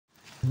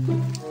Beautiful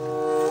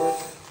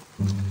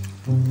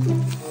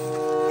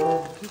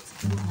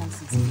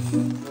houses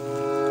here.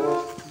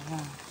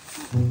 Wow.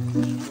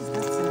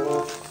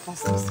 That's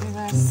Pastor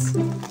Sarah's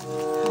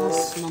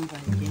house number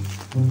again.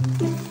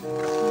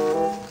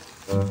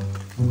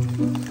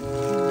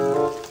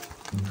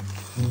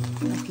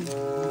 Okay,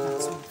 number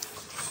 12.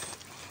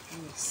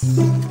 Yes.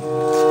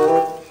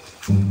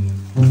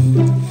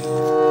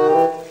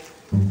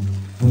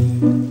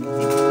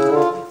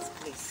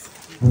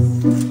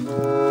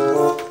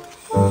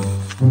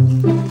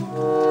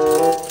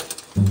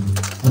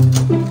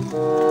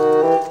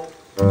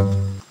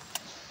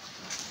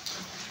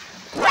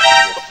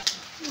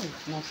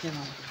 Nothing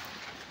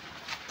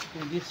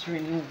on this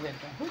rainy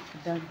weather. Who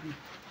could that be?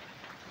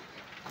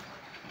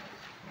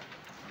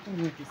 Who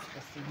is this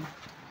person?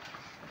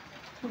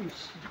 Who is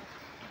she?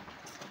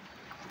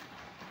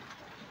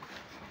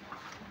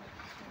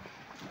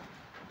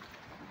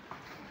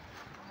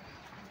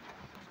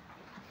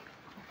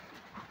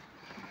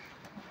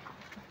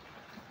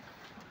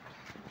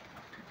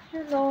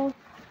 Hello.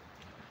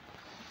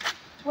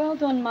 Well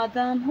done,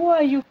 madam. Who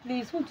are you,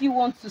 please? Who do you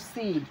want to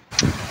see?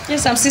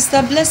 Yes, I'm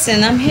Sister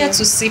Blessing. I'm here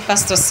to see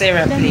Pastor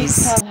Sarah,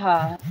 please.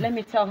 Let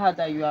me tell her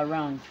that you are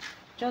around.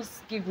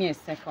 Just give me a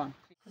second.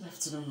 Good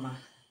afternoon, ma.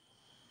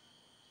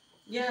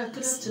 Yeah,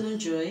 good afternoon,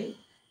 Joy.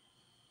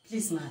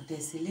 Please, ma,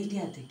 there's a lady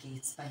at the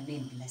gates by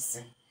name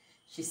Blessing.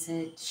 She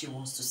said she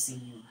wants to see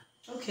you,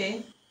 ma.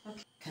 Okay.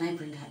 Can I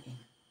bring her in?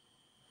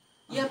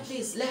 Yeah,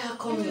 please, let her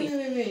come in.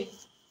 Wait.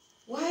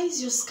 Why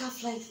is your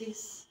scarf like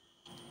this?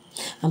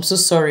 I'm so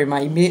sorry, ma.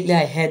 Immediately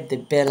I heard the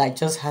bell, I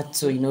just had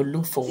to,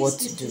 look for what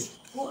to do.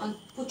 Go and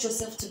put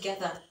yourself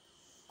together.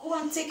 Go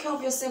and take care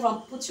of yourself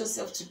and put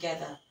yourself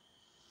together.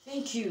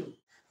 Thank you.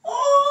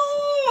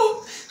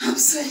 Oh, I'm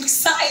so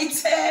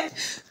excited.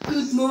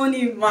 Good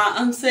morning, ma.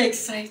 I'm so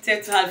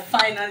excited to have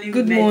finally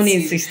Good met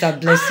morning, you. Sister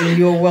Blessing.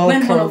 You're welcome.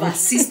 When one of our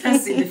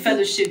sisters in the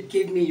fellowship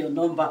gave me your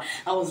number,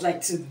 I was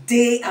like,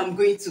 today I'm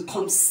going to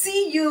come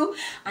see you,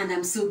 and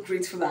I'm so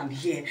grateful I'm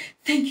here.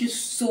 Thank you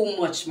so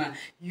much, ma.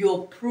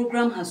 Your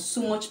program has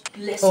so much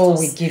blessed us. Oh,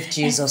 we give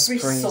Jesus Every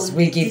praise. Sunday,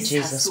 We give this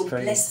Jesus has so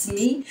praise. blessed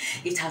me.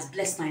 It has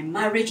blessed my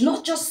marriage,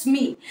 not just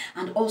me,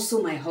 and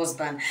also my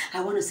husband.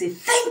 I want to say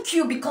thank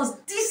you, because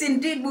this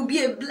indeed will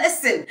be a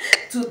blessing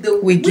to the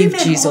We give women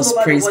Jesus all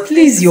over praise. the world.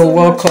 Please, Thank you you're so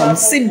much, welcome. ma, for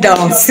Sit what down,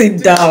 you have sit been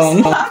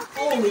doing. down.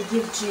 Oh, we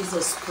give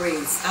Jesus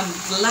praise. I'm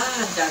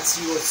glad that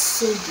you are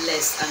so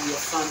blessed and your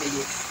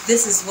family.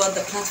 This is what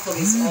the platform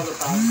is all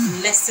about.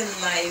 Blessing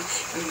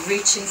life,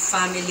 enriching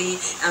family,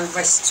 and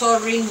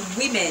restoring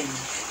women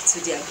to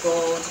their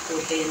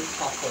God-ordained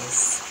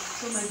purpose.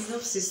 So my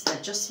beloved sister,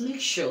 just make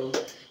sure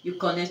you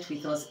connect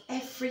with us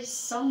every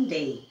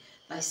Sunday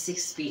by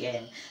 6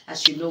 p.m.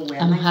 As you know, we're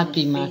I'm live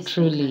happy, on ma, Facebook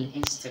truly.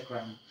 and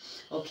Instagram.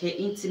 Okay,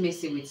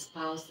 Intimacy with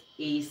Spouse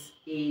is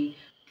a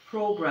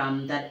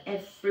program that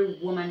every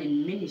woman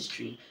in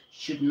ministry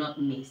should not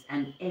miss,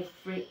 and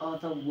every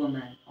other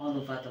woman all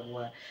over the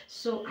world.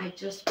 So I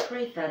just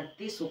pray that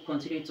this will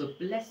continue to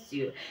bless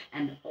you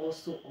and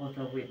also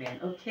other women.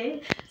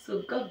 Okay,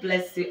 so God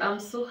bless you. I'm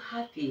so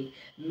happy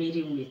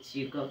meeting with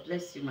you. God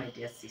bless you, my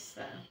dear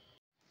sister.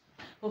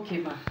 Okay,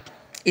 ma.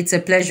 It's a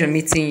pleasure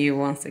meeting you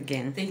once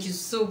again. Thank you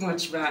so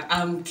much, ma.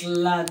 I'm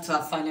glad to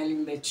have finally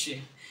met you.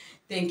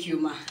 Thank you,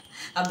 ma.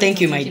 Thank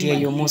you, my dear.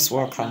 You're most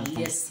welcome.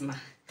 Yes, ma.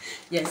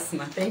 Yes,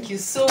 ma. Thank you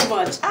so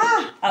much.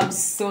 I'm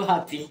so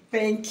happy.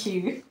 Thank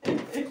you.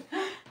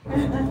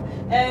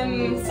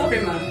 Sorry,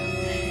 ma.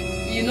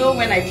 You know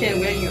when I came,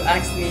 when you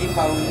asked me if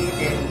I will need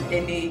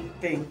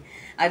anything,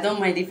 I don't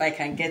mind if I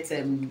can get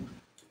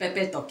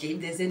pepper turkey.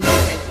 If there's any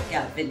pepper turkey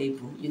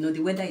available. You know, the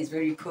weather is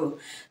very cold,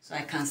 so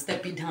I can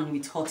step it down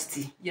with hot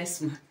tea.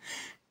 Yes, ma.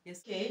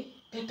 Yes. Okay,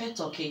 pepper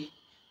turkey.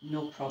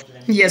 No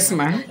problem. Yes, No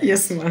ma. problem.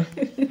 Yes, ma.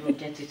 We'll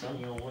get it on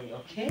your way,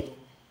 okay?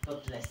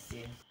 God bless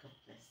you. God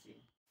bless you.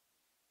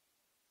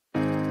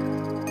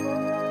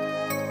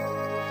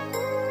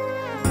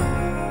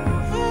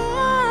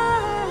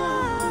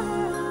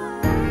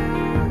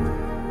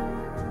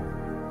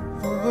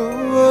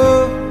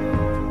 Oh,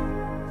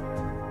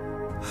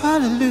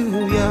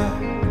 hallelujah.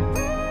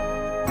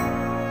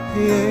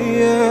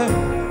 Yeah.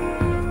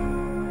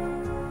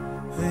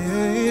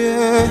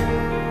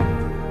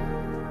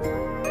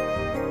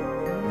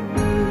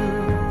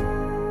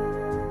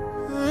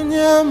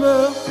 Anyama,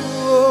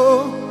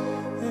 oh,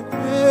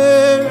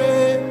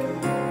 epere,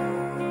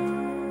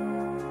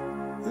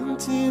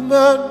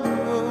 intimano,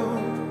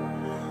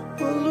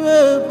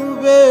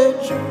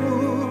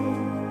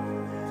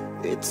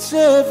 it's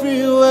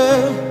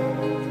everywhere.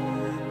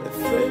 The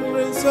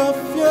fragrance of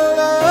your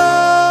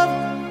love.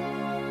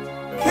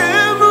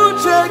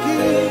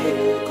 Kemuchagi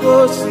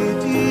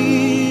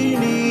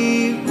kosidini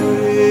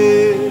kwe.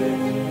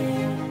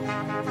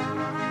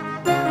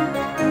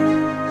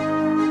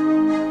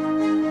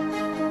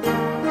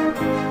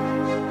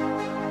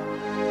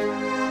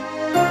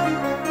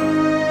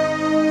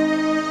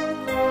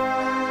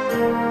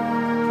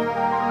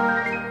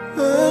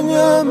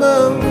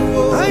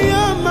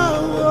 Ayama,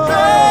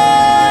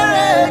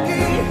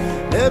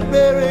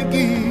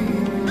 beregi,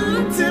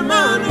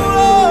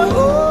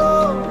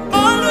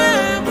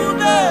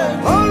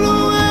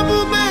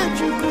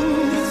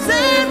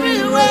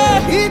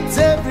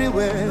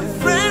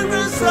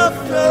 fragrance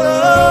of your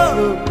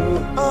love.